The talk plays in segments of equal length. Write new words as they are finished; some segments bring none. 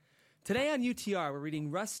Today on UTR, we're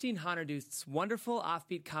reading Rusteen Honardoost's wonderful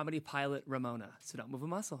offbeat comedy pilot, Ramona. So don't move a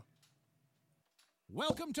muscle.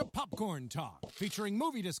 Welcome to Popcorn Talk, featuring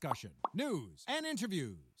movie discussion, news, and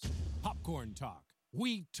interviews. Popcorn Talk.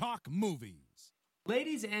 We talk movies.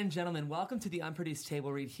 Ladies and gentlemen, welcome to the Unproduced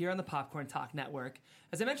Table Read here on the Popcorn Talk Network.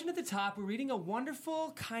 As I mentioned at the top, we're reading a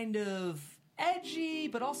wonderful, kind of edgy,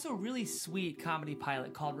 but also really sweet comedy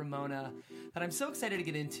pilot called Ramona that I'm so excited to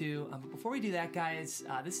get into. But before we do that, guys,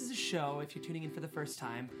 this is a show, if you're tuning in for the first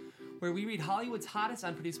time, where we read Hollywood's hottest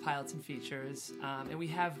unproduced pilots and features. And we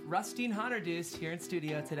have Rusteen Honardoost here in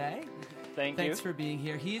studio today. Thanks for being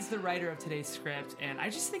here. He's the writer of today's script, and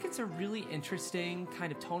I just think it's a really interesting,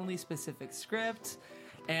 kind of tonally specific script.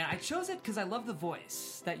 And I chose it because I love the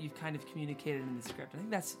voice that you've kind of communicated in the script. I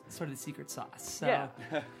think that's sort of the secret sauce. So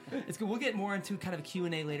yeah. It's good. We'll get more into kind of a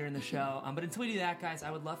Q&A later in the show. But until we do that, guys,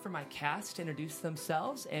 I would love for my cast to introduce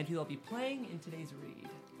themselves and who they'll be playing in today's read.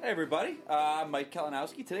 Hey, everybody. I'm Mike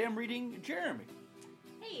Kalinowski. Today I'm reading Jeremy.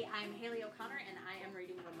 Hey, I'm Haley O'Connor, and I am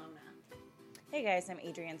reading Ramona. Hey guys, I'm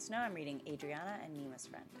Adrienne Snow. I'm reading Adriana and Nima's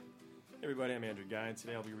Friend. Hey everybody, I'm Andrew Guy, and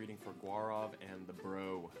today I'll be reading for Guarov and the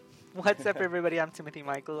Bro. What's up, everybody? I'm Timothy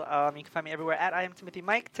Michael. You can find me everywhere at I am Timothy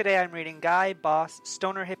Mike. Today I'm reading Guy, Boss,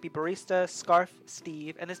 Stoner Hippie Barista, Scarf,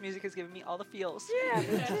 Steve, and this music is giving me all the feels. Yeah,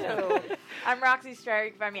 me too. I'm Roxy Stryer.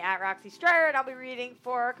 You can find me at Roxy Stryer, and I'll be reading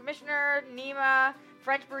for Commissioner, Nima,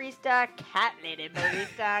 French Barista, Cat Lady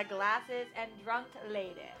Barista, Glasses, and Drunk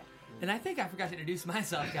Lady. And I think I forgot to introduce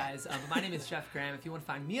myself, guys. But my name is Jeff Graham. If you want to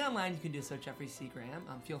find me online, you can do so at Jeffrey C. Graham.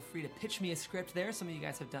 Feel free to pitch me a script there. Some of you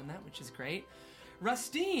guys have done that, which is great.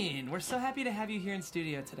 Rusteen, we're so happy to have you here in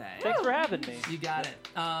studio today. Thanks for having me. You got it.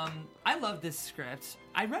 I love this script.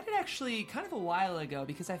 I read it actually kind of a while ago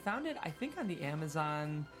because I found it, I think, on the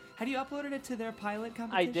Amazon. Had you uploaded it to their pilot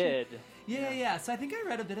competition? I did. Yeah. So I think I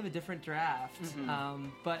read a bit of a different draft. Mm-hmm.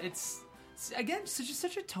 But it's, again,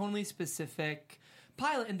 such a tonally specific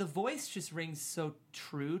pilot, and the voice just rings so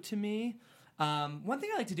true to me. One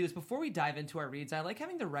thing I like to do is before we dive into our reads, I like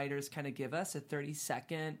having the writers kind of give us a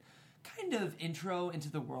 30-second kind of intro into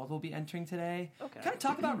the world we'll be entering today. Okay. Kind of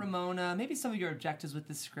talk about Ramona, maybe some of your objectives with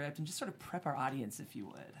the script, and just sort of prep our audience, if you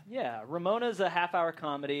would. Yeah, Ramona's a half-hour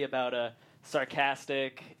comedy about a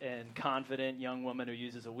sarcastic and confident young woman who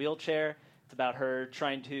uses a wheelchair. It's about her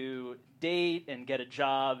trying to date and get a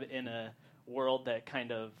job in a world that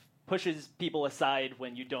kind of pushes people aside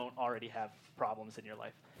when you don't already have problems in your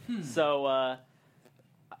life. So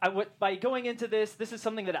by going into this is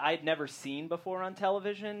something that I'd never seen before on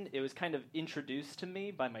television. It was kind of introduced to me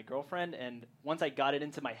by my girlfriend, and once I got it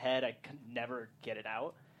into my head, I could never get it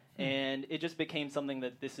out. And it just became something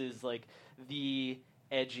that this is like the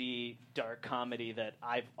edgy, dark comedy that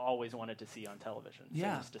I've always wanted to see on television. So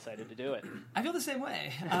I just decided to do it. I feel the same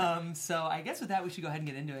way. So I guess with that, we should go ahead and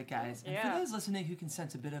get into it, guys. And for those listening who can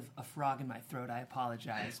sense a bit of a frog in my throat, I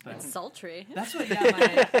apologize. But it's sultry. That's what,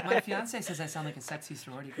 my fiance says I sound like a sexy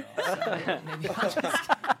sorority girl. So maybe I'll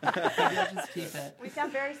just keep it. We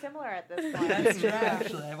sound very similar at this point. That's true,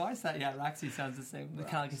 actually. I've always thought, Roxy sounds the same. Kind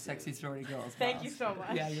of like a sexy sorority girl. Thank you so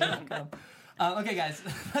much. Yeah, you're welcome. Okay, guys,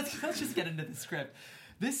 let's just get into the script.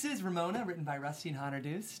 This is Ramona, written by Rusteen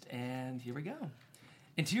Honardoost, and here we go.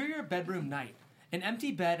 Interior bedroom night. An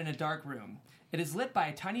empty bed in a dark room. It is lit by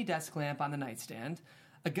a tiny desk lamp on the nightstand.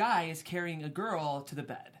 A guy is carrying a girl to the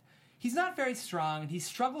bed. He's not very strong, and he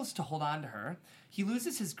struggles to hold on to her. He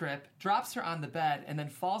loses his grip, drops her on the bed, and then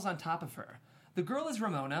falls on top of her. The girl is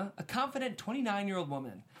Ramona, a confident 29-year-old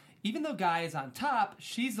woman. Even though Guy is on top,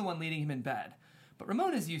 she's the one leading him in bed. But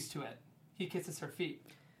Ramona's used to it. He kisses her feet.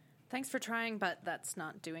 Thanks for trying, but that's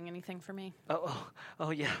not doing anything for me.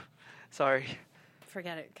 Oh yeah. Sorry.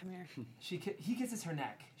 Forget it. Come here. He kisses her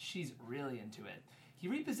neck. She's really into it. He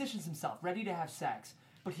repositions himself, ready to have sex,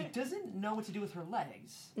 but he doesn't know what to do with her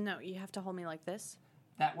legs. No, you have to hold me like this.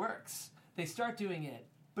 That works. They start doing it,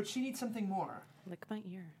 but she needs something more. Lick my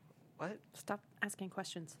ear. What? Stop asking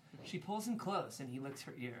questions. She pulls him close, and he licks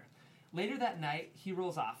her ear. Later that night, he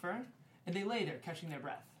rolls off her, and they lay there, catching their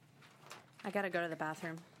breath. I gotta go to the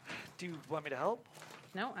bathroom. Do you want me to help?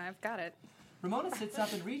 No, I've got it. Ramona sits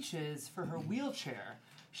up and reaches for her wheelchair.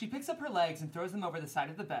 She picks up her legs and throws them over the side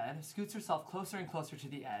of the bed, scoots herself closer and closer to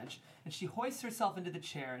the edge, and she hoists herself into the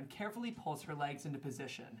chair and carefully pulls her legs into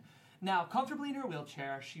position. Now, comfortably in her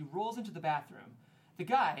wheelchair, she rolls into the bathroom. The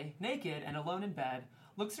guy, naked and alone in bed,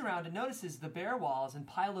 looks around and notices the bare walls and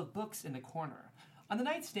pile of books in the corner. On the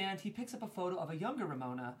nightstand, he picks up a photo of a younger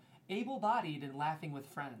Ramona, able-bodied and laughing with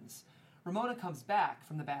friends. Ramona comes back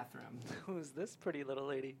from the bathroom. Who's this pretty little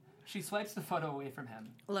lady? She swipes the photo away from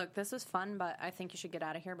him. Look, this was fun, but I think you should get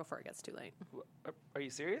out of here before it gets too late. Are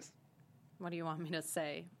you serious? What do you want me to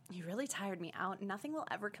say? You really tired me out. Nothing will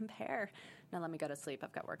ever compare. Now let me go to sleep.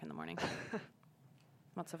 I've got work in the morning.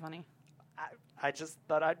 What's so funny? I just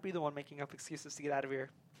thought I'd be the one making up excuses to get out of here.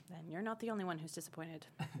 Then you're not the only one who's disappointed.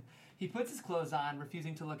 He puts his clothes on,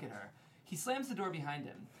 refusing to look at her. He slams the door behind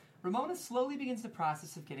him. Ramona slowly begins the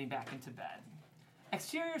process of getting back into bed.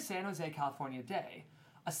 Exterior San Jose, California day.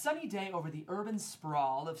 A sunny day over the urban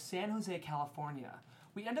sprawl of San Jose, California.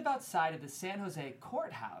 We end up outside of the San Jose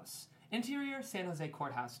Courthouse. Interior San Jose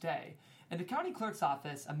Courthouse day. In the county clerk's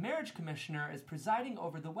office, a marriage commissioner is presiding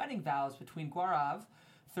over the wedding vows between Gaurav,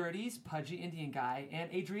 30s, pudgy Indian guy,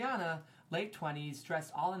 and Adriana, late 20s,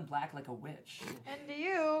 dressed all in black like a witch. And do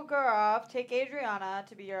you, Gaurav, take Adriana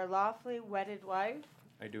to be your lawfully wedded wife?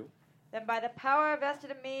 I do. Then by the power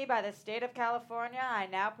vested in me by the state of California, I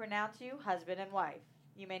now pronounce you husband and wife.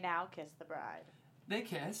 You may now kiss the bride. They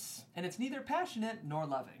kiss, and it's neither passionate nor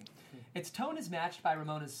loving. Its tone is matched by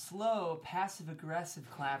Ramona's slow, passive-aggressive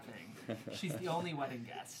clapping. She's the only wedding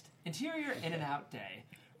guest. Interior in-and-out day.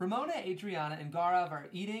 Ramona, Adriana, and Gaurav are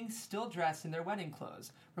eating, still dressed in their wedding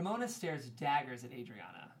clothes. Ramona stares daggers at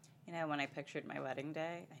Adriana. You know, when I pictured my wedding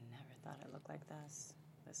day, I never thought it looked like this.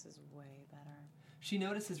 This is way better. She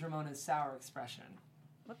notices Ramona's sour expression.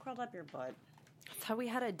 What crawled up your butt? That's how we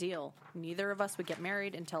had a deal. Neither of us would get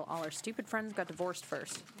married until all our stupid friends got divorced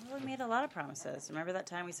first. Well, we made a lot of promises. Remember that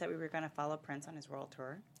time we said we were going to follow Prince on his world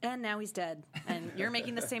tour? And now he's dead. And you're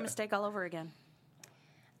making the same mistake all over again.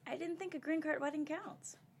 I didn't think a green card wedding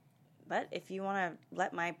counts. But if you want to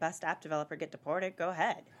let my best app developer get deported, go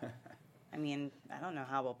ahead. I mean, I don't know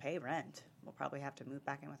how we'll pay rent. We'll probably have to move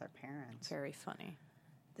back in with our parents. Very funny.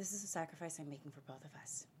 This is a sacrifice I'm making for both of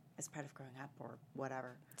us. As part of growing up or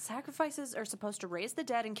whatever. Sacrifices are supposed to raise the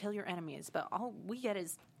dead and kill your enemies, but all we get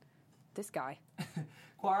is this guy.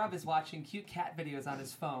 Gaurav is watching cute cat videos on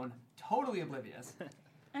his phone, totally oblivious.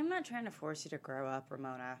 I'm not trying to force you to grow up,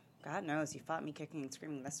 Ramona. God knows you fought me kicking and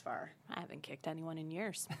screaming this far. I haven't kicked anyone in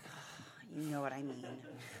years. You know what I mean.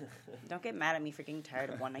 Don't get mad at me for getting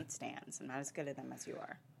tired of one-night stands. I'm not as good at them as you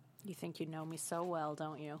are. You think you know me so well,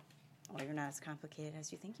 don't you? Well, you're not as complicated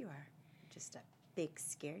as you think you are. Just a big,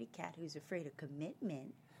 scaredy cat who's afraid of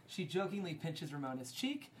commitment. She jokingly pinches Ramona's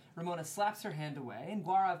cheek. Ramona slaps her hand away, and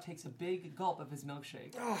Gaurav takes a big gulp of his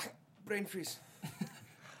milkshake. Oh, brain freeze.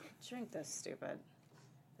 Drink this, stupid.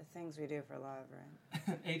 The things we do for love,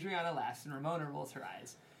 right? Adriana laughs, and Ramona rolls her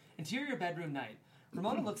eyes. Interior bedroom night.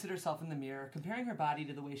 Ramona looks at herself in the mirror, comparing her body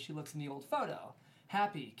to the way she looks in the old photo.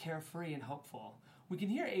 Happy, carefree, and hopeful. We can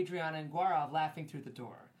hear Adriana and Gaurav laughing through the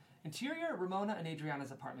door. Interior, Ramona and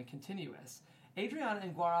Adriana's apartment continuous. Adriana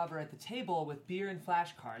and Gaurav are at the table with beer and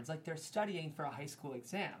flashcards like they're studying for a high school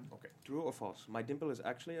exam. Okay, true or false? My dimple is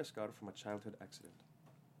actually a scar from a childhood accident.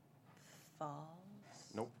 False.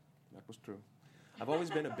 Nope, that was true. I've always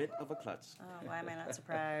been a bit of a klutz. Oh, why am I not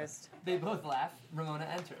surprised? They both laugh. Ramona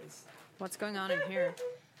enters. What's going on in here?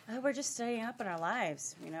 We're just studying up on our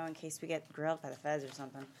lives, you know, in case we get grilled by the feds or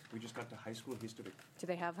something. We just got to high school history. Do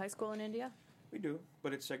they have high school in India? We do,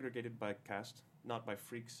 but it's segregated by caste, not by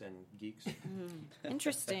freaks and geeks.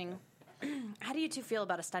 Interesting. How do you two feel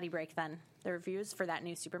about a study break, then? The reviews for that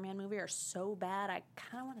new Superman movie are so bad, I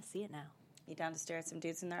kind of want to see it now. You down to stare at some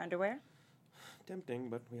dudes in their underwear? Tempting,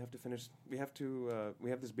 but we have to finish. We have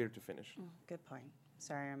this beer to finish. Good point.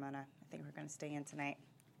 Sorry, Ramona. I think we're going to stay in tonight.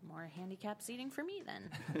 More handicap seating for me,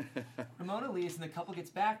 then. Ramona leaves, and the couple gets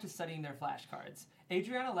back to studying their flashcards.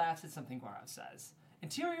 Adriana laughs at something Gaurav says.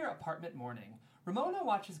 Interior apartment morning. Ramona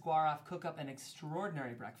watches Gaurav cook up an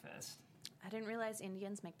extraordinary breakfast. I didn't realize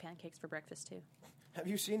Indians make pancakes for breakfast, too. Have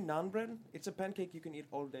you seen naan bread? It's a pancake you can eat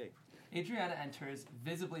all day. Adriana enters,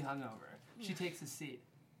 visibly hungover. She takes a seat.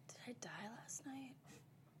 Did I die last night?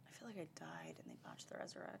 I feel like I died and they botched the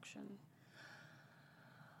resurrection.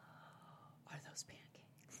 Are those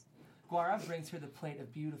pancakes? Gaurav brings her the plate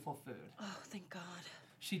of beautiful food. Oh, thank God.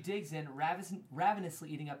 She digs in, ravenously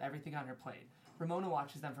eating up everything on her plate. Ramona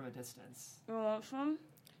watches them from a distance. You want some?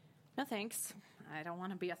 No, thanks. I don't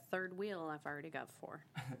want to be a third wheel. I've already got 4.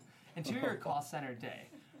 Interior call center day.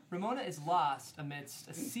 Ramona is lost amidst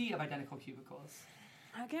a sea of identical cubicles.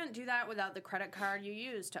 I can't do that without the credit card you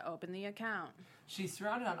used to open the account. She's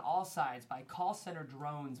surrounded on all sides by call center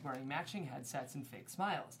drones wearing matching headsets and fake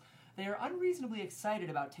smiles. They are unreasonably excited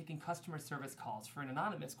about taking customer service calls for an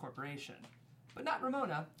anonymous corporation. But not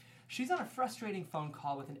Ramona. She's on a frustrating phone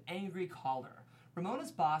call with an angry caller.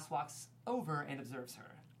 Ramona's boss walks over and observes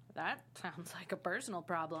her. That sounds like a personal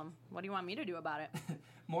problem. What do you want me to do about it?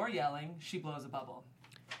 More yelling, she blows a bubble.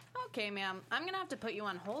 Okay, ma'am. I'm going to have to put you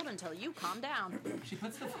on hold until you calm down. She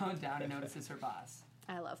puts the phone down and notices her boss.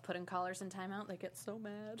 I love putting callers in timeout. They get so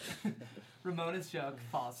mad. Ramona's joke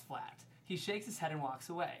falls flat. He shakes his head and walks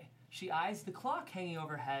away. She eyes the clock hanging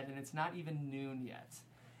overhead, and it's not even noon yet.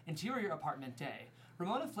 Interior apartment day.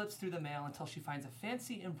 Ramona flips through the mail until she finds a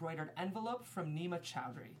fancy embroidered envelope from Nima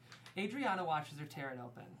Chowdhury. Adriana watches her tear it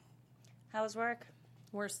open. How was work?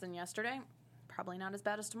 Worse than yesterday. Probably not as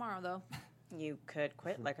bad as tomorrow, though. You could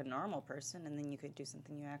quit like a normal person, and then you could do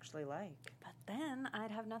something you actually like. But then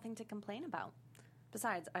I'd have nothing to complain about.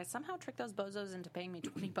 Besides, I somehow tricked those bozos into paying me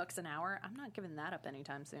 $20 an hour. I'm not giving that up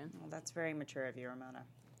anytime soon. Well, that's very mature of you, Ramona.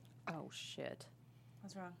 Oh, shit.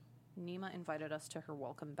 What's wrong? Nima invited us to her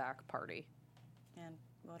welcome back party. And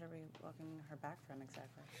what are we welcoming her back from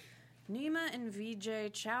exactly? Nima and Vijay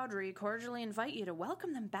Chowdhury cordially invite you to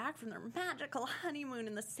welcome them back from their magical honeymoon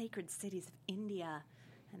in the sacred cities of India.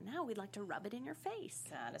 And now we'd like to rub it in your face.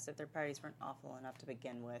 God, as if their parties weren't awful enough to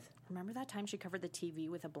begin with. Remember that time she covered the TV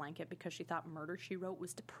with a blanket because she thought Murder, She Wrote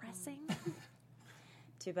was depressing?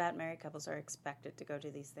 Too bad married couples are expected to go to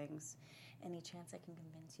these things. Any chance I can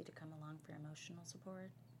convince you to come along for emotional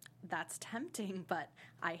support? That's tempting, but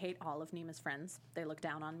I hate all of Nima's friends. They look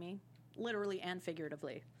down on me, literally and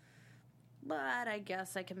figuratively. But I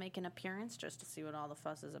guess I can make an appearance just to see what all the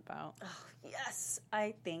fuss is about. Oh, yes!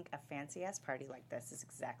 I think a fancy-ass party like this is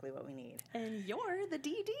exactly what we need. And you're the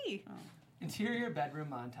DD. Oh. Interior bedroom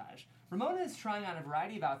montage. Ramona is trying on a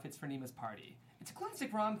variety of outfits for Nima's party. It's a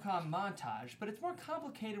classic rom-com montage, but it's more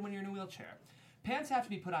complicated when you're in a wheelchair. Pants have to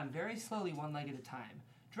be put on very slowly, one leg at a time.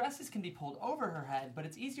 Dresses can be pulled over her head, but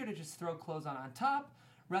it's easier to just throw clothes on top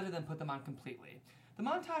rather than put them on completely. The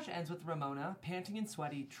montage ends with Ramona, panting and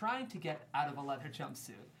sweaty, trying to get out of a leather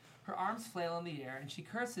jumpsuit. Her arms flail in the air, and she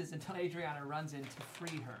curses until Adriana runs in to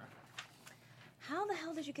free her. How the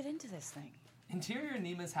hell did you get into this thing? Interior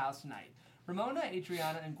Nima's house night. Ramona,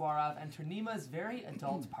 Adriana, and Gaurav enter Nima's very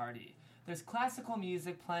adult party. There's classical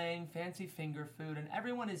music playing, fancy finger food, and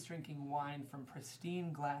everyone is drinking wine from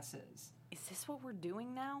pristine glasses. Is this what we're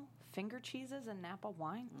doing now? Finger cheeses and Napa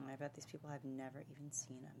wine? I bet these people have never even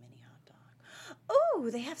seen a mini hot dog.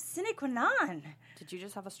 Ooh, they have sine qua non. Did you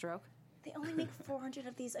just have a stroke? They only make 400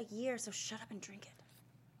 of these a year, so shut up and drink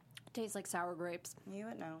it. Tastes like sour grapes. You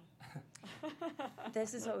would know.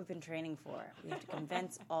 This is what we've been training for. We have to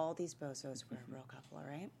convince all these bozos we're a real couple, all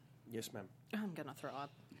right? Yes, ma'am. I'm gonna throw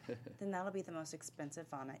up. Then that'll be the most expensive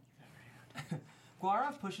vomit you've ever had.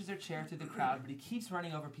 Gaurav pushes her chair through the crowd, but he keeps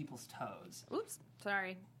running over people's toes. Oops,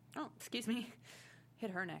 sorry. Oh, excuse me.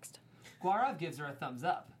 Hit her next. Gaurav gives her a thumbs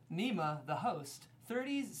up. Nima, the host,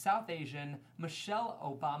 30s South Asian, Michelle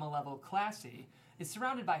Obama-level classy, is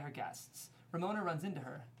surrounded by her guests. Ramona runs into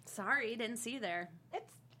her. Sorry, didn't see you there.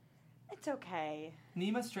 It's okay.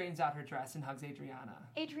 Nima straightens out her dress and hugs Adriana.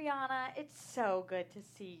 Adriana, it's so good to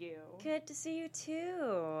see you. Good to see you,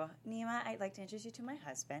 too. Nima, I'd like to introduce you to my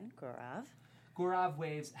husband, Gaurav. Gaurav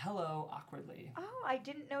waves hello awkwardly. Oh, I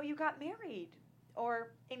didn't know you got married.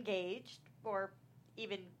 Or engaged. Or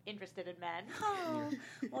even interested in men. Oh,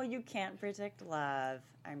 well, you can't predict love.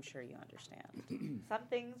 I'm sure you understand. Some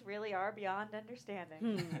things really are beyond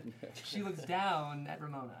understanding. She looks down at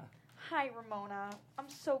Ramona. Hi, Ramona. I'm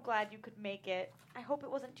so glad you could make it. I hope it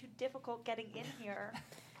wasn't too difficult getting in here.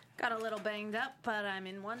 Got a little banged up, but I'm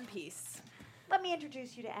in one piece. Let me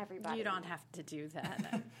introduce you to everybody. You don't have to do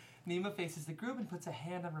that. Nima faces the group and puts a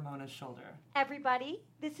hand on Ramona's shoulder. Everybody,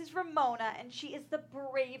 this is Ramona, and she is the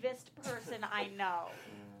bravest person I know.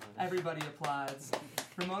 Everybody applauds.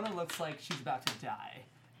 Ramona looks like she's about to die.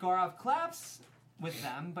 Gaurav claps with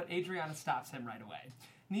them, but Adriana stops him right away.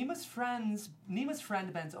 Nima's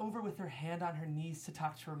friend bends over with her hand on her knees to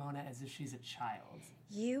talk to Ramona as if she's a child.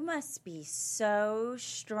 You must be so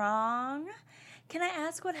strong. Can I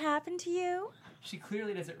ask what happened to you? She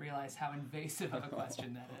clearly doesn't realize how invasive of a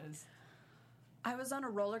question that is. I was on a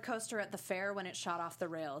roller coaster at the fair when it shot off the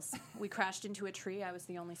rails. We crashed into a tree. I was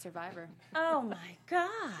the only survivor. Oh my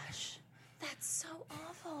gosh. That's so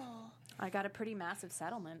awful. I got a pretty massive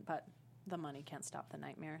settlement, but the money can't stop the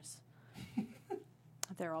nightmares.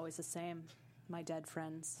 They're always the same. My dead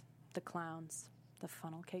friends, the clowns, the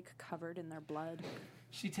funnel cake covered in their blood.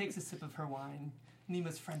 She takes a sip of her wine.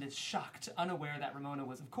 Nima's friend is shocked, unaware that Ramona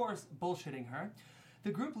was, of course, bullshitting her.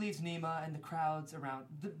 The group leaves Nima and the crowds around.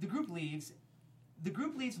 The group leaves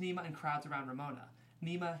Nima and crowds around Ramona.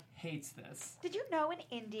 Nima hates this. Did you know in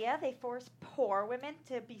India they force poor women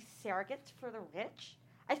to be surrogates for the rich?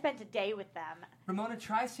 I spent a day with them. Ramona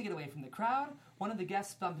tries to get away from the crowd. One of the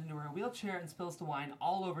guests bumps into her wheelchair and spills the wine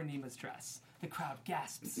all over Nima's dress. The crowd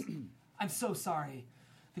gasps. I'm so sorry.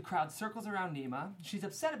 The crowd circles around Nima. She's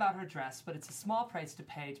upset about her dress, but it's a small price to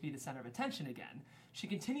pay to be the center of attention again. She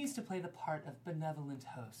continues to play the part of benevolent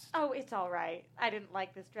host. Oh, it's all right. I didn't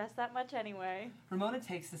like this dress that much anyway. Ramona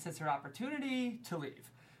takes this as her opportunity to leave.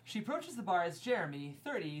 She approaches the bar as Jeremy,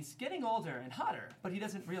 30s, getting older and hotter, but he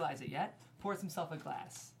doesn't realize it yet, pours himself a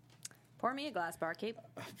glass. Pour me a glass, barkeep.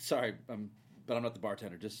 Sorry, but I'm not the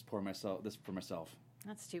bartender. Just pour this for myself.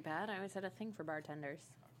 That's too bad. I always had a thing for bartenders.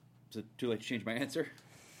 Is it too late to change my answer?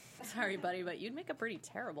 Sorry, buddy, but you'd make a pretty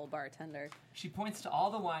terrible bartender. She points to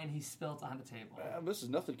all the wine he spilt on the table. This is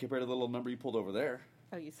nothing compared to the little number you pulled over there.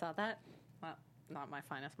 Oh, you saw that? Well, not my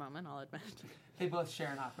finest moment, I'll admit. They both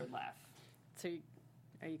share an awkward laugh. So,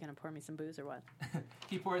 are you going to pour me some booze or what?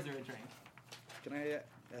 He pours her a drink. Can I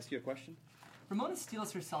ask you a question? Ramona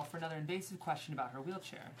steels herself for another invasive question about her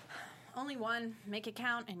wheelchair. Only one. Make it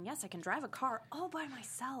count. And yes, I can drive a car all by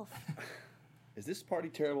myself. Is this party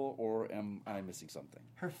terrible, or am I missing something?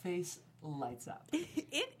 Her face lights up.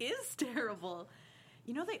 It is terrible.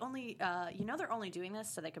 You know they're only doing this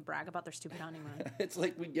so they could brag about their stupid honeymoon. It's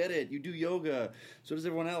like, we get it. You do yoga. So does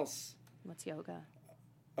everyone else. What's yoga?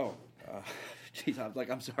 Oh, geez,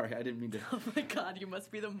 I'm sorry. I didn't mean to. Oh my God, you must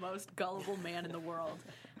be the most gullible man in the world.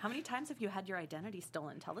 How many times have you had your identity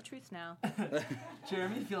stolen? Tell the truth now.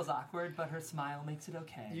 Jeremy feels awkward, but her smile makes it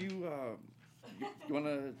okay. You want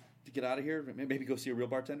to get out of here? Maybe go see a real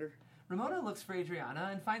bartender? Ramona looks for Adriana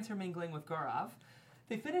and finds her mingling with Gaurav.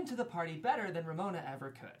 They fit into the party better than Ramona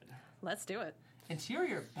ever could. Let's do it.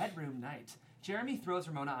 Interior bedroom night. Jeremy throws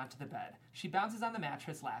Ramona onto the bed. She bounces on the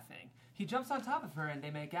mattress, laughing. He jumps on top of her and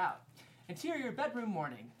they make out. Interior bedroom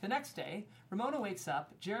morning. The next day, Ramona wakes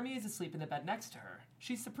up. Jeremy is asleep in the bed next to her.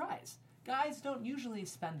 She's surprised. Guys don't usually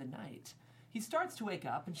spend the night. He starts to wake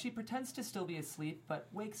up and she pretends to still be asleep, but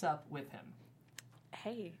wakes up with him.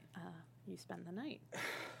 Hey, you spend the night.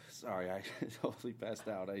 Sorry, I totally passed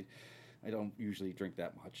out. I don't usually drink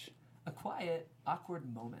that much. A quiet, awkward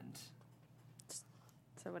moment.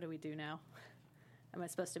 So what do we do now? Am I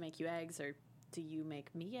supposed to make you eggs, or do you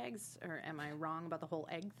make me eggs? Or am I wrong about the whole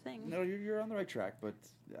egg thing? No, you're on the right track, but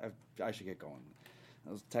I should get going.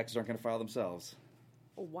 Those taxes aren't going to file themselves.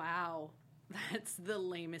 Wow. That's the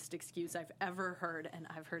lamest excuse I've ever heard, and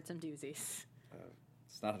I've heard some doozies.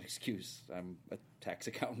 It's not an excuse. I'm a tax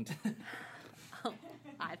accountant. Oh,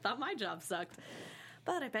 I thought my job sucked.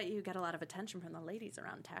 But I bet you get a lot of attention from the ladies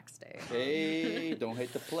around tax day. Hey, don't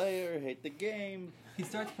hate the player, hate the game. He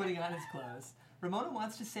starts putting on his clothes. Ramona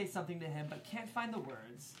wants to say something to him, but can't find the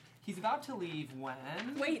words. He's about to leave when...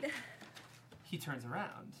 Wait. He turns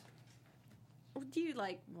around. Do you,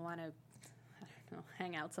 want to, I don't know,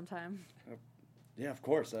 hang out sometime? Yeah, of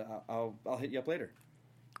course. I'll hit you up later.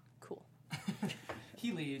 Cool.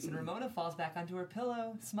 He leaves, and Ramona falls back onto her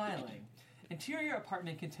pillow, smiling. Interior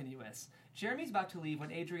apartment continuous. Jeremy's about to leave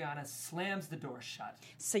when Adriana slams the door shut.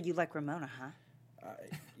 So you like Ramona, huh?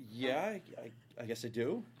 Yeah, I guess I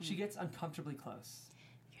do. She gets uncomfortably close.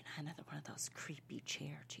 You're not another one of those creepy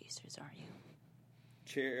chair chasers, are you?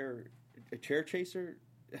 A chair chaser?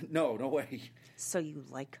 No way. So you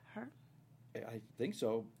like her? I think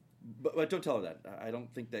so. But don't tell her that. I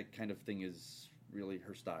don't think that kind of thing is really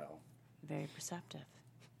her style. Very perceptive.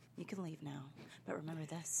 You can leave now. But remember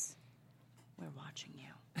this. We're watching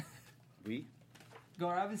you. We?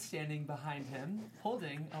 Gaurav is standing behind him,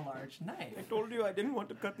 holding a large knife. I told you I didn't want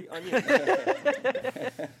to cut the onion.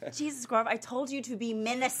 Jesus, Gaurav, I told you to be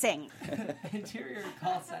menacing. Interior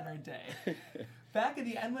call center day. Back in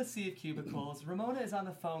the endless sea of cubicles, Ramona is on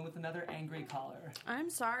the phone with another angry caller.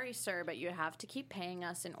 I'm sorry, sir, but you have to keep paying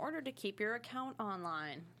us in order to keep your account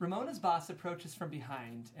online. Ramona's boss approaches from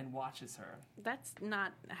behind and watches her. That's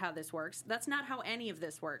not how this works. That's not how any of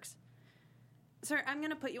this works. Sir, I'm going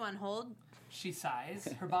to put you on hold. She sighs.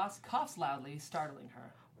 Her boss coughs loudly, startling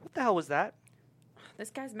her. What the hell was that? This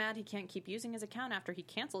guy's mad he can't keep using his account after he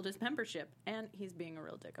canceled his membership, and he's being a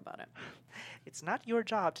real dick about it. It's not your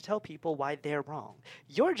job to tell people why they're wrong.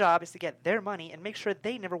 Your job is to get their money and make sure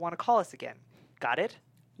they never want to call us again. Got it?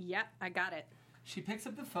 Yeah, I got it. She picks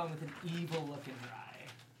up the phone with an evil look in her eye.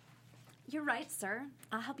 You're right, sir.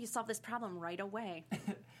 I'll help you solve this problem right away.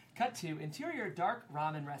 Cut to interior dark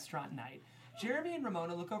ramen restaurant night. Jeremy and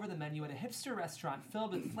Ramona look over the menu at a hipster restaurant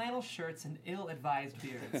filled with flannel shirts and ill-advised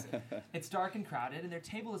beards. It's dark and crowded, and their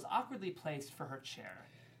table is awkwardly placed for her chair.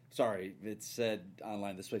 Sorry, it said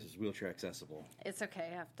online this place was wheelchair accessible. It's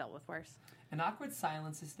okay, I've dealt with worse. An awkward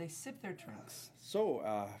silence as they sip their drinks.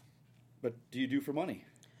 So, what do you do for money?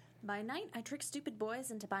 By night, I trick stupid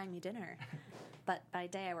boys into buying me dinner. But by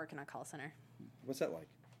day, I work in a call center. What's that like?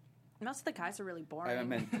 Most of the guys are really boring. I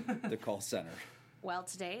meant the call center. Well,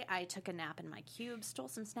 today I took a nap in my cube, stole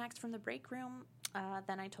some snacks from the break room,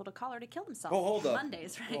 then I told a caller to kill themselves. Oh, hold up.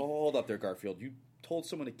 Mondays, right? Oh, hold up there, Garfield. You told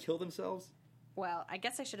someone to kill themselves? Well, I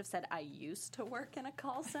guess I should have said I used to work in a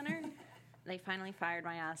call center. they finally fired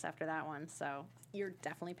my ass after that one, so you're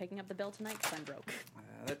definitely picking up the bill tonight because I'm broke.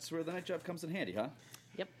 That's where the night job comes in handy, huh?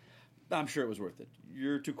 Yep. I'm sure it was worth it.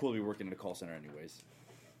 You're too cool to be working in a call center anyways.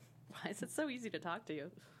 Why is it so easy to talk to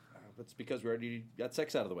you? That's because we already got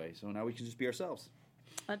sex out of the way, so now we can just be ourselves.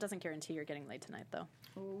 That doesn't guarantee you're getting laid tonight, though.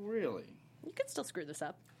 Oh, really? You could still screw this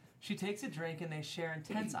up. She takes a drink and they share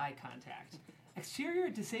intense eye contact. Exterior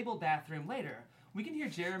disabled bathroom later. We can hear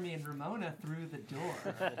Jeremy and Ramona through the door.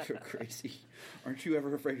 You're crazy. Aren't you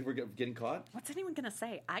ever afraid of getting caught? What's anyone gonna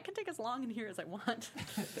say? I can take as long in here as I want.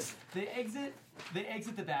 They exit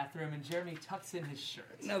the bathroom and Jeremy tucks in his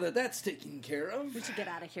shirt. Now that's taken care of. We should get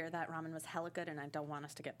out of here. That ramen was hella good and I don't want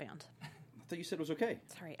us to get banned. I thought you said it was okay.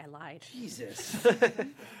 Sorry, I lied. Jesus.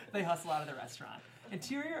 They hustle out of the restaurant.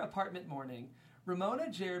 Interior apartment morning.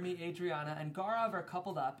 Ramona, Jeremy, Adriana, and Gaurav are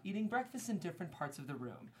coupled up, eating breakfast in different parts of the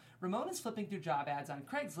room. Ramona's flipping through job ads on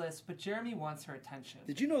Craigslist, but Jeremy wants her attention.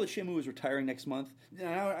 Did you know that Shamu is retiring next month?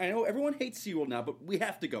 Now, I know everyone hates SeaWorld now, but we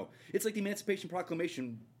have to go. It's like the Emancipation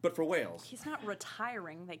Proclamation, but for whales. He's not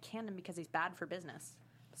retiring. They canned him because he's bad for business.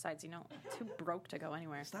 Besides, too broke to go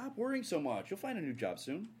anywhere. Stop worrying so much. You'll find a new job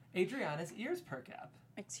soon. Adriana's ears perk up.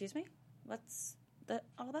 Excuse me? What's that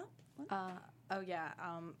all about? What?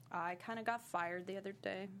 I kind of got fired the other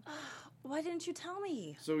day. Why didn't you tell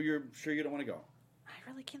me? So you're sure you don't want to go? I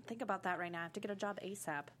really can't think about that right now. I have to get a job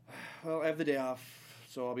ASAP. Well, I have the day off,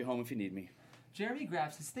 so I'll be home if you need me. Jeremy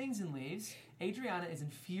grabs his things and leaves. Adriana is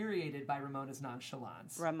infuriated by Ramona's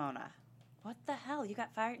nonchalance. Ramona. What the hell? You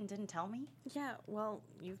got fired and didn't tell me? Yeah, well,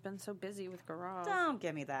 you've been so busy with Gaurav. Don't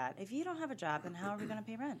give me that. If you don't have a job, then how are we going to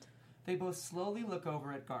pay rent? They both slowly look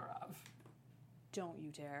over at Gaurav. Don't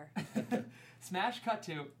you dare. Smash cut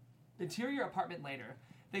to interior apartment later.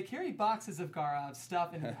 They carry boxes of Gaurav's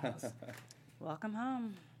stuff into the house. Welcome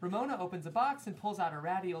home. Ramona opens a box and pulls out a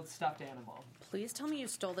ratty old stuffed animal. Please tell me you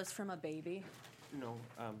stole this from a baby. No,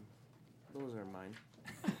 those are mine.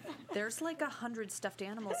 There's like 100 stuffed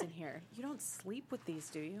animals in here. You don't sleep with these,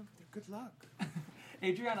 do you? Good luck.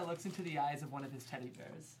 Adriana looks into the eyes of one of his teddy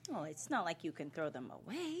bears. Well, it's not like you can throw them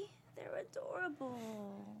away. They're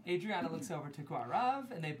adorable. Adriana looks over to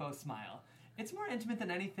Gaurav, and they both smile. It's more intimate than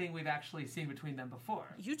anything we've actually seen between them before.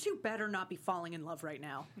 You two better not be falling in love right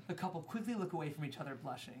now. The couple quickly look away from each other,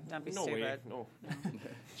 blushing. Don't be No stupid. way. No.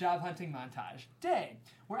 Job hunting montage. Day.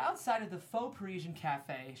 We're outside of the faux Parisian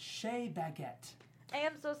cafe, Chez Baguette. I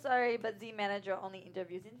am so sorry, but the manager only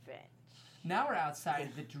interviews in French. Now we're outside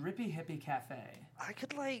the Drippy Hippie Cafe. I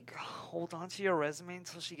could, hold on to your resume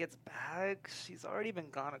until she gets back. She's already been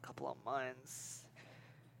gone a couple of months.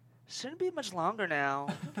 Shouldn't be much longer now.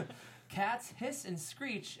 Cats hiss and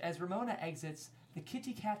screech as Ramona exits the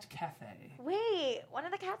Kitty Cat Cafe. Wait, one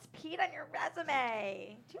of the cats peed on your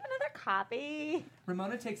resume. Do you have another copy?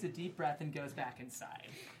 Ramona takes a deep breath and goes back inside.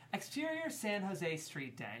 Exterior San Jose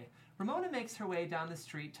street day. Ramona makes her way down the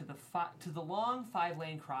street to the long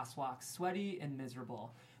 5-lane crosswalk, sweaty and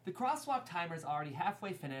miserable. The crosswalk timer's already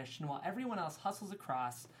halfway finished, and while everyone else hustles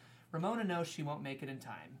across, Ramona knows she won't make it in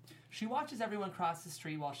time. She watches everyone cross the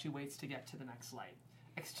street while she waits to get to the next light.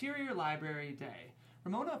 Exterior library day.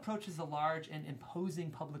 Ramona approaches the large and imposing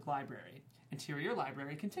public library. Interior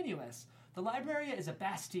library continuous. The library is a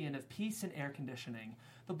bastion of peace and air conditioning.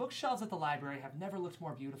 The bookshelves at the library have never looked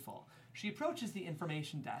more beautiful. She approaches the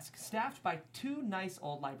information desk, staffed by 2 nice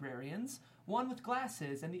old librarians, one with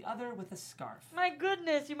glasses and the other with a scarf. My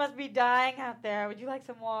goodness, you must be dying out there. Would you like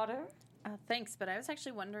some water? Thanks, but I was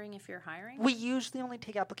actually wondering if you're hiring. We usually only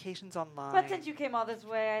take applications online. But since you came all this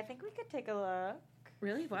way, I think we could take a look.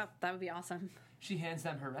 Really? Wow, that would be awesome. She hands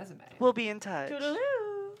them her resume. We'll be in touch. Toodaloo.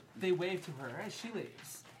 They wave to her as she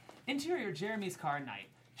leaves. Interior Jeremy's car night.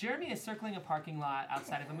 Jeremy is circling a parking lot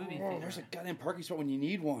outside of a movie theater. Where's a goddamn parking spot when you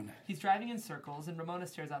need one? He's driving in circles, and Ramona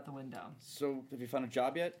stares out the window. So, have you found a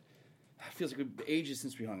job yet? It feels like it's been ages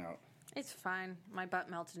since we hung out. It's fine. My butt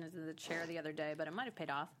melted into the chair the other day, but it might have paid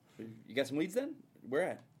off. You got some leads then? Where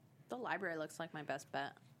at? The library looks like my best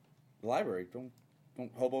bet. The library. Don't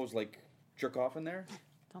hobos jerk off in there?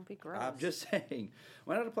 Don't be gross. I'm just saying.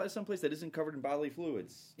 Why not apply someplace that isn't covered in bodily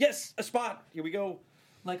fluids? Yes, a spot. Here we go.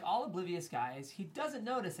 Like all oblivious guys, he doesn't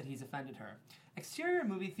notice that he's offended her. Exterior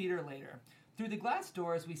movie theater later. Through the glass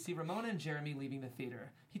doors, we see Ramona and Jeremy leaving the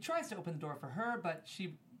theater. He tries to open the door for her, but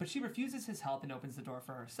she refuses his help and opens the door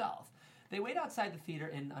for herself. They wait outside the theater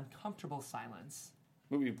in uncomfortable silence.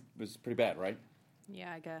 Movie was pretty bad, right?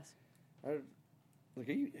 Yeah, I guess. Are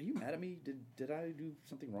you mad at me? Did I do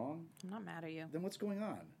something wrong? I'm not mad at you. Then what's going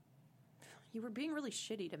on? You were being really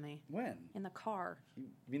shitty to me. When? In the car. You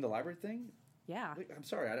mean the library thing? Yeah. I'm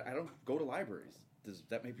sorry, I don't go to libraries. Does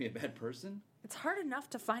that make me a bad person? It's hard enough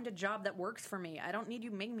to find a job that works for me. I don't need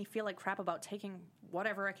you making me feel like crap about taking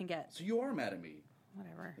whatever I can get. So you are mad at me.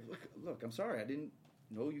 Whatever. Look, I'm sorry. I didn't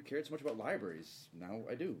know you cared so much about libraries. Now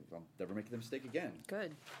I do. I'll never make the mistake again.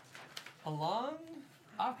 Good. A long,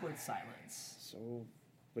 awkward silence. So,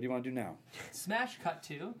 what do you want to do now? Smash cut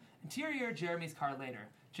to interior Jeremy's car later.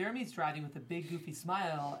 Jeremy's driving with a big goofy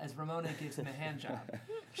smile as Ramona gives him a hand job.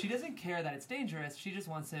 She doesn't care that it's dangerous, she just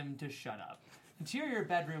wants him to shut up. Interior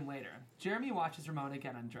bedroom later. Jeremy watches Ramona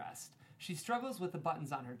get undressed. She struggles with the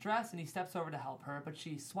buttons on her dress and he steps over to help her, but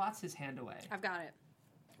she swats his hand away. I've got it.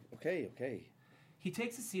 Okay. He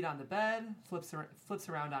takes a seat on the bed, flips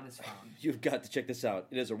around on his phone. You've got to check this out.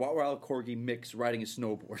 It is a Rottweiler Corgi mix riding a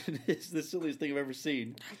snowboard. It's the silliest thing I've ever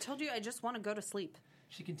seen. I told you I just want to go to sleep.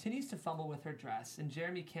 She continues to fumble with her dress, and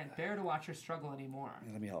Jeremy can't bear to watch her struggle anymore.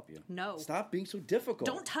 Let me help you. No. Stop being so difficult.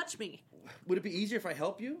 Don't touch me. Would it be easier if I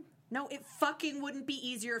help you? No, it fucking wouldn't be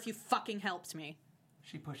easier if you fucking helped me.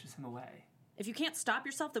 She pushes him away. If you can't stop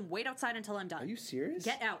yourself, then wait outside until I'm done. Are you serious?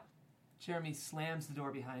 Get out. Jeremy slams the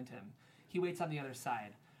door behind him. He waits on the other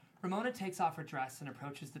side. Ramona takes off her dress and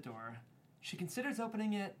approaches the door. She considers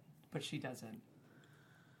opening it, but she doesn't.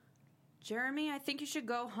 Jeremy, I think you should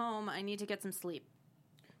go home. I need to get some sleep.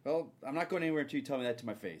 Well, I'm not going anywhere until you tell me that to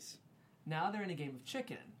my face. Now they're in a game of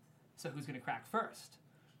chicken. So who's going to crack first?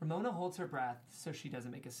 Ramona holds her breath so she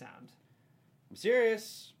doesn't make a sound. I'm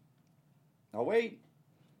serious. I'll wait.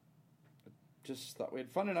 I just thought we had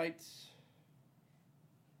fun tonight.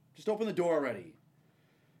 Just open the door already.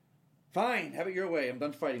 Fine, have it your way. I'm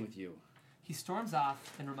done fighting with you. He storms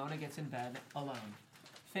off, and Ramona gets in bed alone.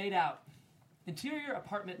 Fade out. Interior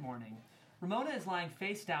apartment morning. Ramona is lying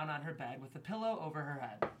face down on her bed with a pillow over her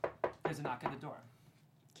head. There's a knock at the door.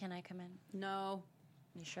 Can I come in? No.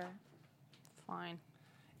 You sure? Fine.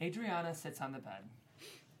 Adriana sits on the bed.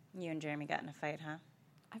 You and Jeremy got in a fight, huh?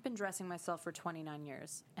 I've been dressing myself for 29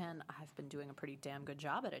 years, and I've been doing a pretty damn good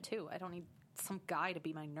job at it, too. I don't need some guy to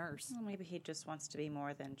be my nurse. Well, maybe he just wants to be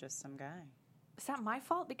more than just some guy. Is that my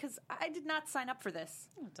fault? Because I did not sign up for this.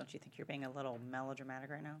 Well, don't you think you're being a little melodramatic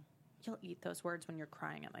right now? You'll eat those words when you're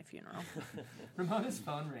crying at my funeral. Ramona's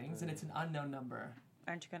phone rings, and it's an unknown number.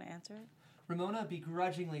 Aren't you going to answer it? Ramona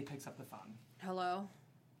begrudgingly picks up the phone. Hello?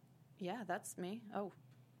 Yeah, that's me. Oh,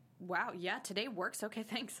 wow. Yeah, today works. Okay,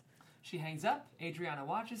 thanks. She hangs up. Adriana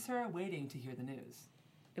watches her, waiting to hear the news.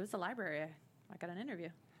 It was the library. I got an interview.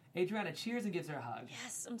 Adriana cheers and gives her a hug.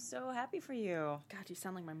 Yes, I'm so happy for you. God, you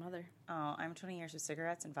sound like my mother. Oh, I'm 20 years of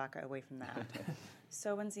cigarettes and vodka away from that.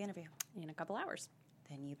 So when's the interview? In a couple hours.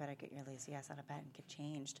 Then you better get your lazy ass out of bed and get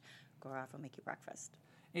changed. Gorov will make you breakfast.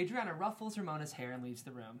 Adriana ruffles Ramona's hair and leaves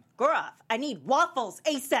the room. Gorov, I need waffles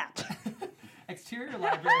ASAP! Exterior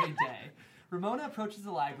library day. Ramona approaches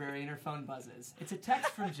the library and her phone buzzes. It's a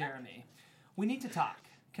text from Jeremy. We need to talk.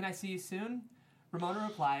 Can I see you soon? Ramona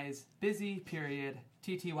replies, busy, period,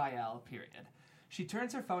 TTYL, period. She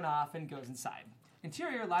turns her phone off and goes inside.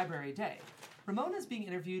 Interior library day. Ramona's being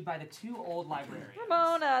interviewed by the two old librarians.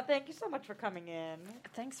 Ramona, thank you so much for coming in.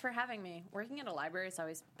 Thanks for having me. Working at a library has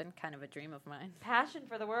always been kind of a dream of mine. Passion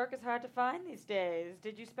for the work is hard to find these days.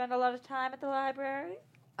 Did you spend a lot of time at the library?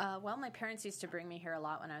 Well, my parents used to bring me here a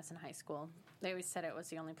lot when I was in high school. They always said it was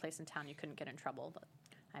the only place in town you couldn't get in trouble, but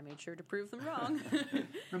I made sure to prove them wrong.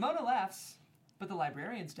 Ramona laughs, but the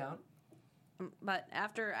librarians don't. But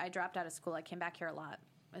after I dropped out of school, I came back here a lot.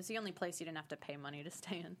 It was the only place you didn't have to pay money to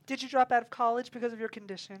stay in. Did you drop out of college because of your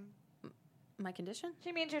condition? My condition?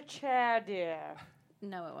 She means your chair, dear.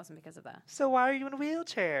 No, it wasn't because of that. So why are you in a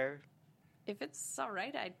wheelchair? If it's all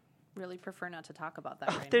right, I'd really prefer not to talk about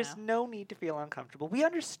that right There's now. no need to feel uncomfortable. We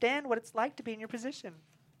understand what it's like to be in your position.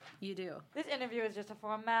 You do. This interview is just a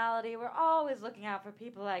formality. We're always looking out for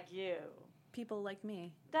people like you. People like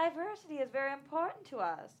me. Diversity is very important to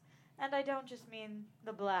us. And I don't just mean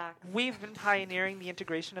the black. We've been pioneering the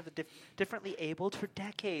integration of the differently abled for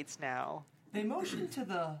decades now. They motion to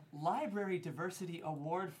the Library Diversity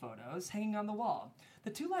Award photos hanging on the wall. The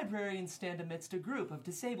two librarians stand amidst a group of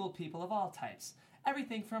disabled people of all types.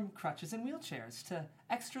 Everything from crutches and wheelchairs to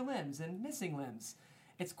extra limbs and missing limbs.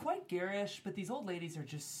 It's quite garish, but these old ladies are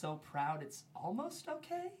just so proud it's almost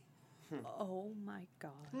okay. Oh my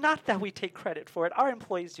God. Not that we take credit for it. Our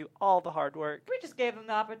employees do all the hard work. We just gave them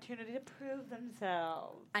the opportunity to prove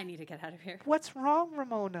themselves. I need to get out of here. What's wrong,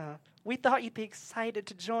 Ramona? We thought you'd be excited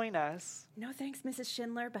to join us. No thanks, Mrs.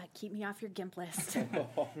 Schindler, but keep me off your GIMP list.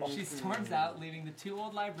 She storms out, leaving the two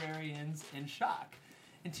old librarians in shock.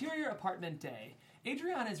 Interior apartment day.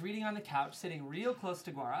 Adriana is reading on the couch, sitting real close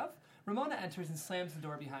to Gaurav. Ramona enters and slams the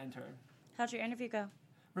door behind her. How'd your interview go?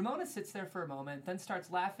 Ramona sits there for a moment, then starts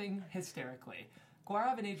laughing hysterically.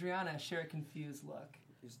 Guarav and Adriana share a confused look.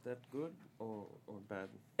 Is that good or bad?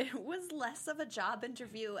 It was less of a job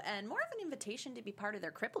interview and more of an invitation to be part of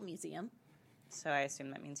their cripple museum. So I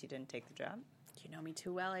assume that means you didn't take the job? You know me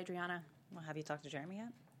too well, Adriana. Well, have you talked to Jeremy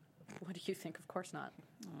yet? What do you think? Of course not.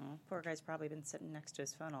 Oh, poor guy's probably been sitting next to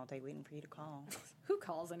his phone all day waiting for you to call. Who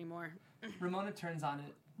calls anymore? Ramona turns on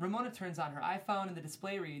her iPhone and the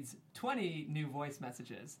display reads 20 new voice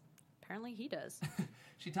messages. Apparently he does.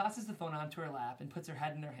 She tosses the phone onto her lap and puts her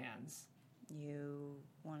head in her hands. You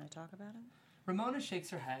want to talk about him? Ramona shakes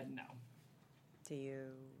her head, no. Do you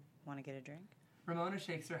want to get a drink? Ramona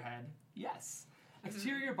shakes her head, yes.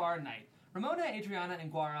 Exterior bar night. Ramona, Adriana,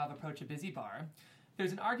 and Guarav approach a busy bar.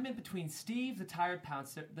 There's an argument between Steve, the tired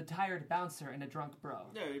bouncer, and a drunk bro.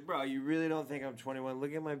 Yeah, bro, you really don't think I'm 21?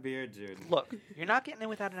 Look at my beard, dude. Look, you're not getting in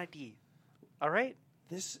without an ID. All right?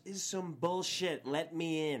 This is some bullshit. Let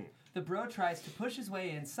me in. The bro tries to push his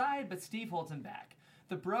way inside, but Steve holds him back.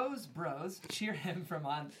 The bros cheer him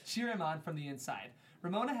on from the inside.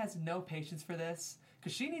 Ramona has no patience for this,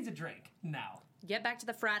 because she needs a drink, now. Get back to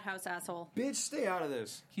the frat house, asshole. Bitch, stay out of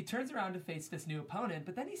this. He turns around to face this new opponent,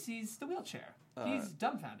 but then he sees the wheelchair. He's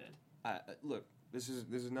dumbfounded. Look, this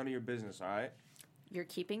is none of your business, all right? You're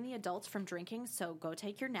keeping the adults from drinking, so go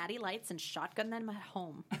take your natty lights and shotgun them at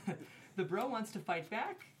home. The bro wants to fight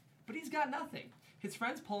back, but he's got nothing. His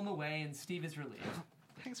friends pull him away, and Steve is relieved.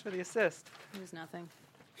 Thanks for the assist. It was nothing.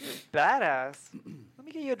 Badass. Let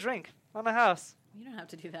me get you a drink. On the house. You don't have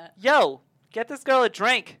to do that. Yo, get this girl a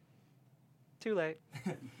drink. Too late.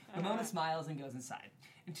 Ramona smiles and goes inside.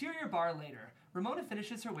 Interior bar later. Ramona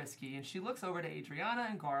finishes her whiskey, and she looks over to Adriana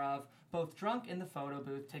and Guarav, both drunk in the photo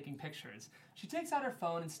booth taking pictures. She takes out her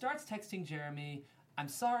phone and starts texting Jeremy, I'm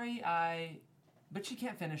sorry, But she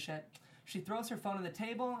can't finish it. She throws her phone on the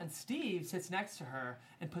table, and Steve sits next to her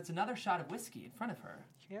and puts another shot of whiskey in front of her.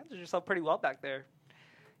 You handled yourself pretty well back there.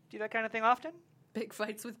 Do that kind of thing often? Big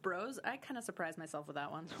fights with bros? I kind of surprised myself with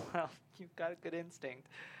that one. Well, you've got a good instinct.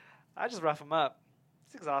 I just rough him up.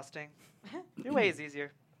 It's exhausting. Your way is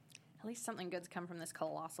easier. At least something good's come from this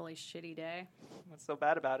colossally shitty day. What's so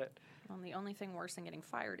bad about it? Well, the only thing worse than getting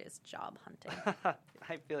fired is job hunting.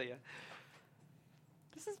 I feel you.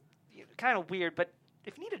 This is kind of weird, but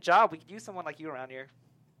if you need a job, we could use someone like you around here.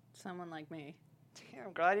 Someone like me.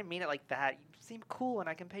 Damn, girl, I didn't mean it like that. You seem cool, and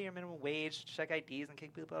I can pay your minimum wage, check IDs, and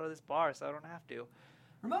kick people out of this bar, so I don't have to.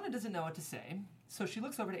 Ramona doesn't know what to say, so she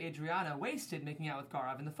looks over to Adriana, wasted, making out with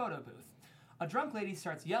Guarav in the photo booth. A drunk lady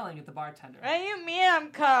starts yelling at the bartender. Hey, you mean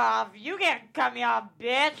I'm cut off? You can't cut me off,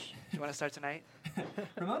 bitch. Do you want to start tonight?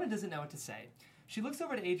 Ramona doesn't know what to say. She looks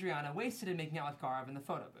over to Adriana, wasted and making out with Guarav in the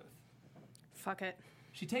photo booth. Fuck it.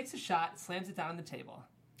 She takes a shot, slams it down on the table.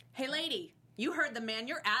 Hey, lady, you heard the man.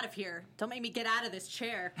 You're out of here. Don't make me get out of this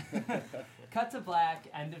chair. Cut to black,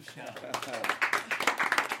 end of show.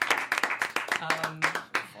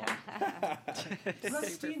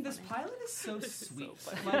 Rusteen, this pilot is so sweet.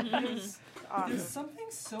 There's something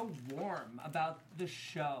so warm about the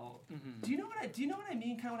show. Mm-hmm. Do you know what I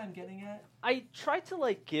mean? Kind of what I'm getting at. I try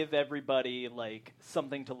to give everybody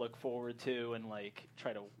something to look forward to and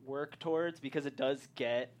try to work towards, because it does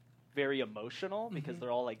get very emotional because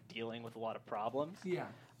they're all dealing with a lot of problems. Yeah.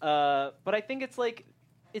 But I think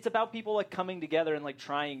it's about people coming together and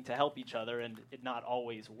trying to help each other, and it not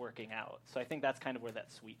always working out. So I think that's kind of where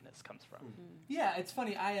that sweetness comes from. Mm-hmm. Yeah, it's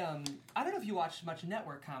funny. I don't know if you watch much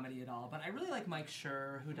network comedy at all, but I really like Mike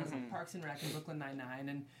Schur, who does Parks and Rec and Brooklyn Nine-Nine,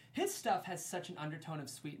 and his stuff has such an undertone of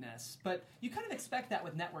sweetness. But you kind of expect that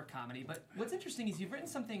with network comedy. But what's interesting is you've written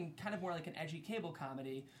something kind of more like an edgy cable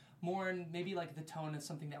comedy, more in maybe the tone of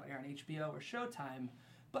something that would air on HBO or Showtime.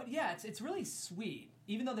 But yeah, it's really sweet,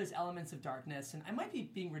 even though there's elements of darkness. And I might be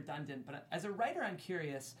being redundant, but as a writer, I'm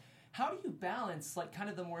curious, how do you balance kind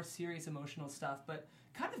of the more serious emotional stuff, but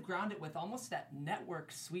kind of ground it with almost that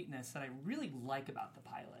network sweetness that I really like about the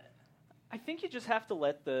pilot? I think you just have to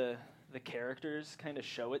let the characters kind of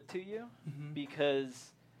show it to you,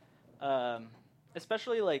 because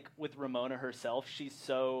especially with Ramona herself, she's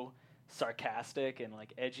so sarcastic and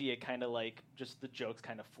edgy. It kind of just the jokes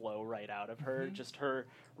kind of flow right out of her, just her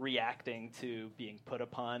reacting to being put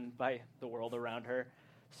upon by the world around her.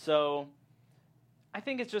 So I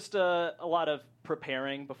think it's just a lot of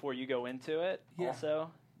preparing before you go into it.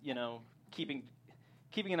 Also, keeping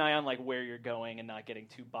an eye on where you're going and not getting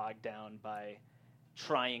too bogged down by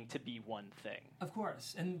trying to be one thing. Of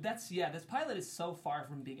course. And this pilot is so far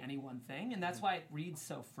from being any one thing, and that's why it reads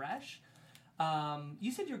so fresh.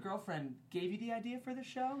 You said your girlfriend gave you the idea for the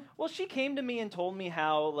show? Well, she came to me and told me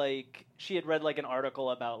how, she had read, an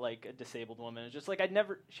article about, a disabled woman. It's just,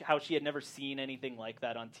 how she had never seen anything like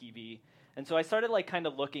that on TV And so I started like kind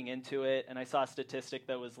of looking into it, and I saw a statistic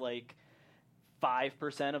that was like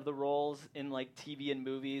 5% of the roles in like TV and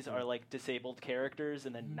movies are like disabled characters,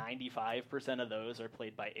 and then 95% of those are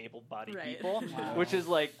played by able-bodied people, which is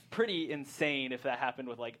like pretty insane if that happened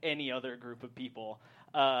with like any other group of people.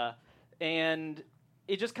 And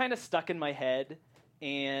it just kind of stuck in my head,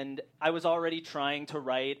 and I was already trying to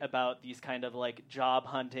write about these kind of like job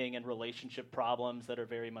hunting and relationship problems that are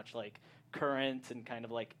very much like current and kind of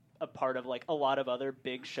like a part of like a lot of other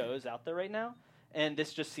big shows out there right now. And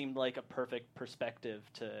this just seemed like a perfect perspective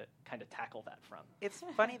to kind of tackle that from. It's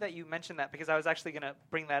funny that you mentioned that, because I was actually going to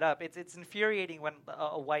bring that up. It's infuriating when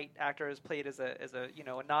a white actor is played as a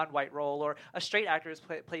a non-white role, or a straight actor is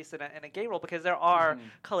placed in a gay role, because there are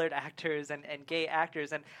colored actors and gay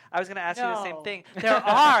actors. And I was going to ask you the same thing. There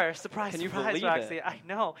are. Surprise, Can you surprise, believe Roxy. it? I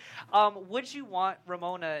know. Would you want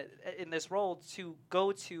Ramona in this role to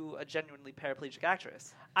go to a genuinely paraplegic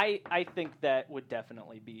actress? I think that would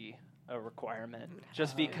definitely be a requirement,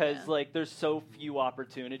 just because like there's so few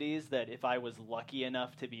opportunities that if I was lucky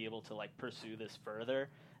enough to be able to like pursue this further,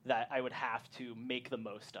 that I would have to make the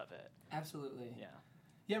most of it. Absolutely.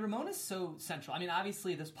 Yeah, Ramona's so central. I mean,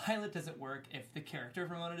 obviously this pilot doesn't work if the character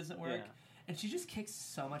of Ramona doesn't work, and she just kicks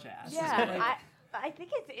so much ass. Yeah, I think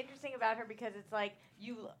it's interesting about her because it's like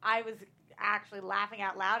I was actually laughing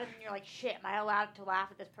out loud, and then you're like, shit, am I allowed to laugh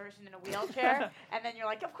at this person in a wheelchair? And then you're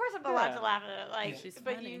like, of course I'm allowed to laugh at it. Like,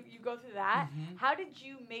 but funny. you go through that. How did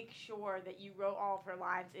you make sure that you wrote all of her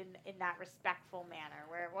lines in that respectful manner,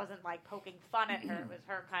 where it wasn't like poking fun at her, it was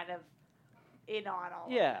her kind of in on all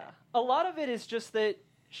of it? A lot of it is just that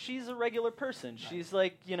she's a regular person. She's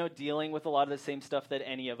like, dealing with a lot of the same stuff that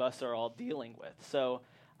any of us are all dealing with. So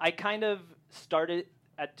I kind of started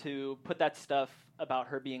to put that stuff about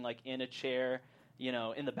her being like in a chair,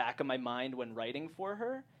 in the back of my mind when writing for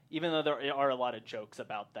her, even though there are a lot of jokes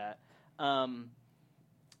about that.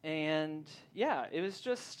 And yeah, it was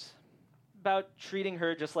just about treating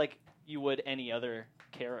her just like you would any other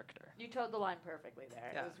character. You toed the line perfectly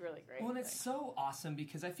there. It was really great. Well, and it's so awesome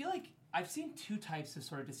because I feel like I've seen two types of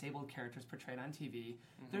sort of disabled characters portrayed on TV.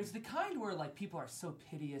 There's the kind where like people are so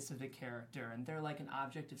piteous of the character and they're like an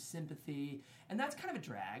object of sympathy, and that's kind of a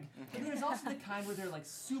drag. And there's also the kind where they're like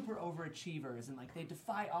super overachievers and like they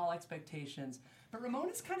defy all expectations. But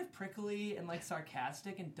Ramona's kind of prickly and like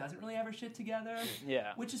sarcastic and doesn't really have her shit together.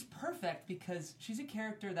 Yeah. Which is perfect because she's a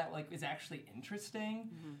character that like is actually interesting.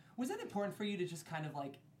 Was that important for you to just kind of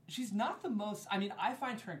like, she's not the most, I mean, I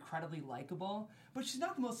find her incredibly likable, but she's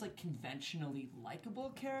not the most, like, conventionally likable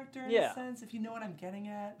character in a sense, if you know what I'm getting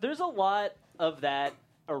at. There's a lot of that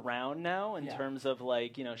around now in terms of,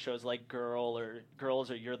 like, shows like Girls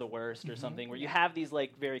or You're the Worst or something, where you have these,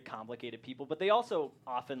 like, very complicated people, but they also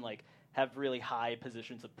often, like, have really high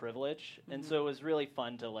positions of privilege. And so it was really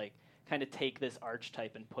fun to, like, kind of take this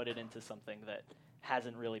archetype and put it into something that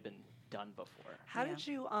hasn't really been done before. How did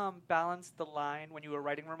you balance the line when you were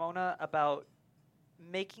writing Ramona about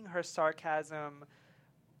making her sarcasm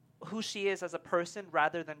who she is as a person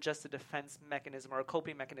rather than just a defense mechanism or a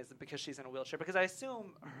coping mechanism because she's in a wheelchair? Because I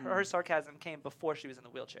assume her sarcasm came before she was in the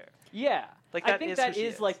wheelchair. Yeah. Like I think that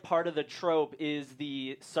is like part of the trope is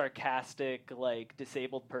the sarcastic, like,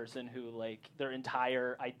 disabled person who, like, their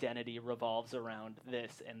entire identity revolves around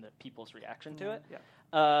this and the people's reaction to it.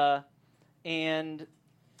 And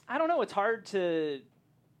I don't know, it's hard to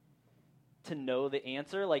know the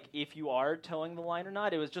answer, like if you are towing the line or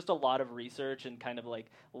not. It was just a lot of research and kind of like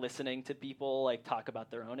listening to people like talk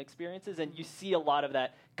about their own experiences, and you see a lot of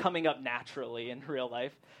that coming up naturally in real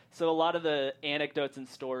life. So a lot of the anecdotes and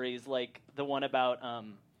stories, like the one about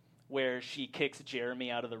where she kicks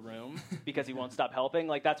Jeremy out of the room because he won't stop helping,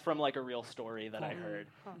 like that's from like a real story that I heard.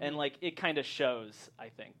 And like it kind of shows, I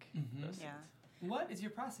think. Those things. What is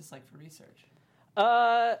your process like for research?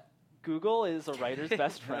 Google is a writer's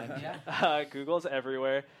best friend. Google's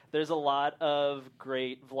everywhere. There's a lot of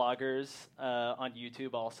great vloggers on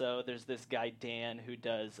YouTube also. There's this guy, Dan, who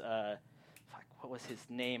does, what was his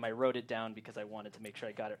name? I wrote it down because I wanted to make sure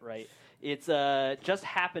I got it right. It's Just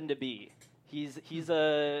Happened to Be. He's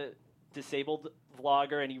a disabled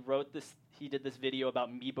vlogger, and he did this video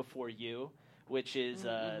about Me Before You, which is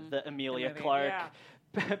the Emilia Clarke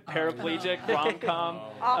paraplegic rom-com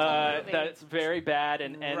that's very bad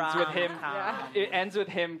and ends with him. It ends with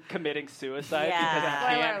him committing suicide because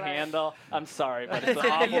he can't handle. I'm sorry, but it's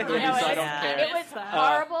an awful movie, so I don't care. It was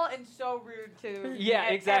horrible and so rude to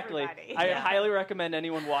exactly. everybody. I highly recommend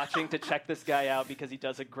anyone watching to check this guy out because he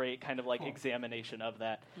does a great kind of like examination of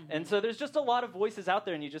that. And so there's just a lot of voices out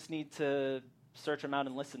there, and you just need to search them out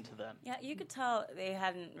and listen to them. Yeah, you could tell they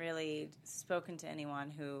hadn't really spoken to anyone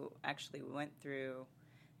who actually went through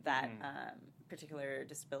that particular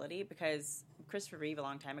disability, because Christopher Reeve a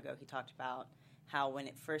long time ago, he talked about how when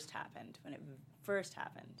it first happened,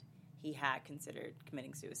 he had considered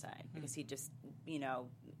committing suicide because he just, he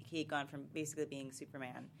had gone from basically being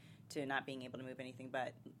Superman to not being able to move anything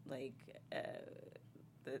but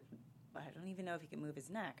I don't even know if he could move his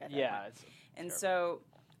neck. At that point.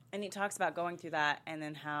 And he talks about going through that, and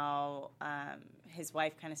then how his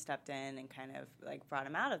wife kind of stepped in and kind of like brought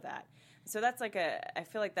him out of that. So that's like I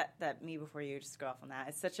feel like that Me Before You, just to go off on that.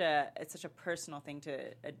 It's such a personal thing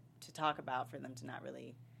to talk about for them to not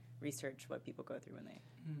really research what people go through when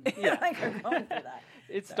they are going through that.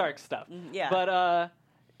 It's dark stuff. Yeah, but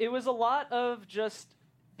it was a lot of just.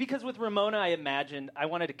 Because with Ramona, I imagined I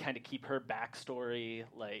wanted to kind of keep her backstory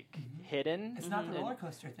hidden. It's not the roller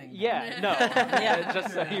coaster thing. Yeah, no.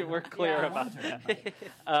 Just so we're clear about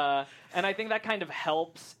that. And I think that kind of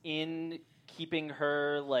helps in keeping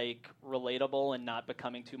her relatable and not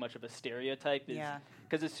becoming too much of a stereotype.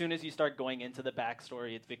 Because as soon as you start going into the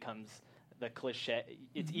backstory, it becomes the cliche.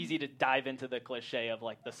 It's easy to dive into the cliche of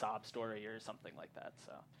the sob story or something like that.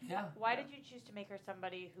 So Why did you choose to make her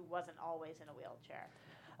somebody who wasn't always in a wheelchair?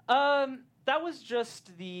 That was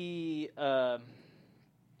just the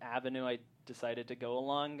avenue I decided to go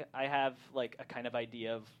along. I have a kind of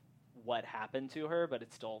idea of what happened to her, but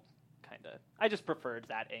it's still I just preferred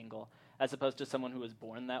that angle as opposed to someone who was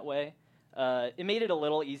born that way. It made it a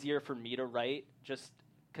little easier for me to write, just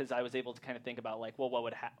because I was able to kind of think about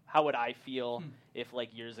how would I feel if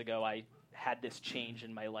years ago I had this change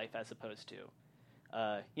in my life as opposed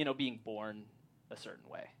to being born a certain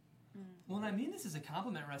way. Well, and I mean this as a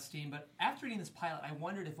compliment, Rusteen, but after reading this pilot, I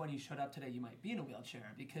wondered if when you showed up today you might be in a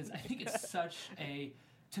wheelchair, because I think it's such a,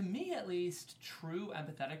 to me at least, true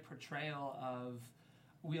empathetic portrayal of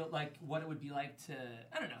what it would be like to,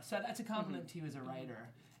 I don't know, so that's a compliment to you as a writer.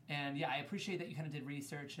 And yeah, I appreciate that you kind of did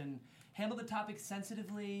research and handled the topic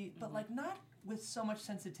sensitively, but not with so much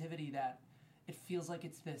sensitivity that it feels like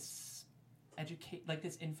it's this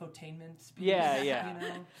this infotainment piece,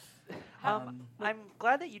 Yeah. I'm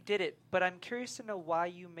glad that you did it, but I'm curious to know why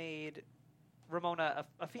you made Ramona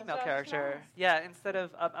a female character, instead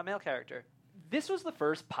of a male character. This was the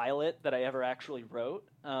first pilot that I ever actually wrote,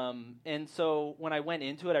 and so when I went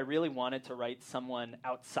into it, I really wanted to write someone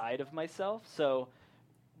outside of myself. So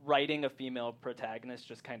writing a female protagonist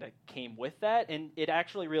just kind of came with that, and it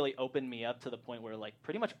actually really opened me up to the point where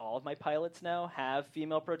pretty much all of my pilots now have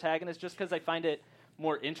female protagonists, just because I find it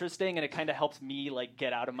more interesting, and it kind of helps me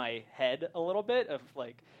get out of my head a little bit of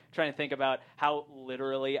trying to think about how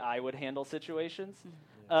literally I would handle situations.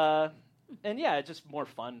 And it's just more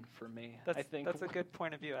fun for me. I think that's a good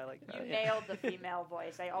point of view. I like that. You nailed the female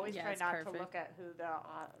voice. I always try not perfect. to look at who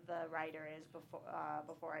the writer is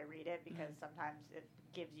before I read it, because sometimes it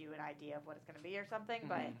gives you an idea of what it's going to be or something.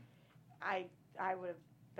 But I would have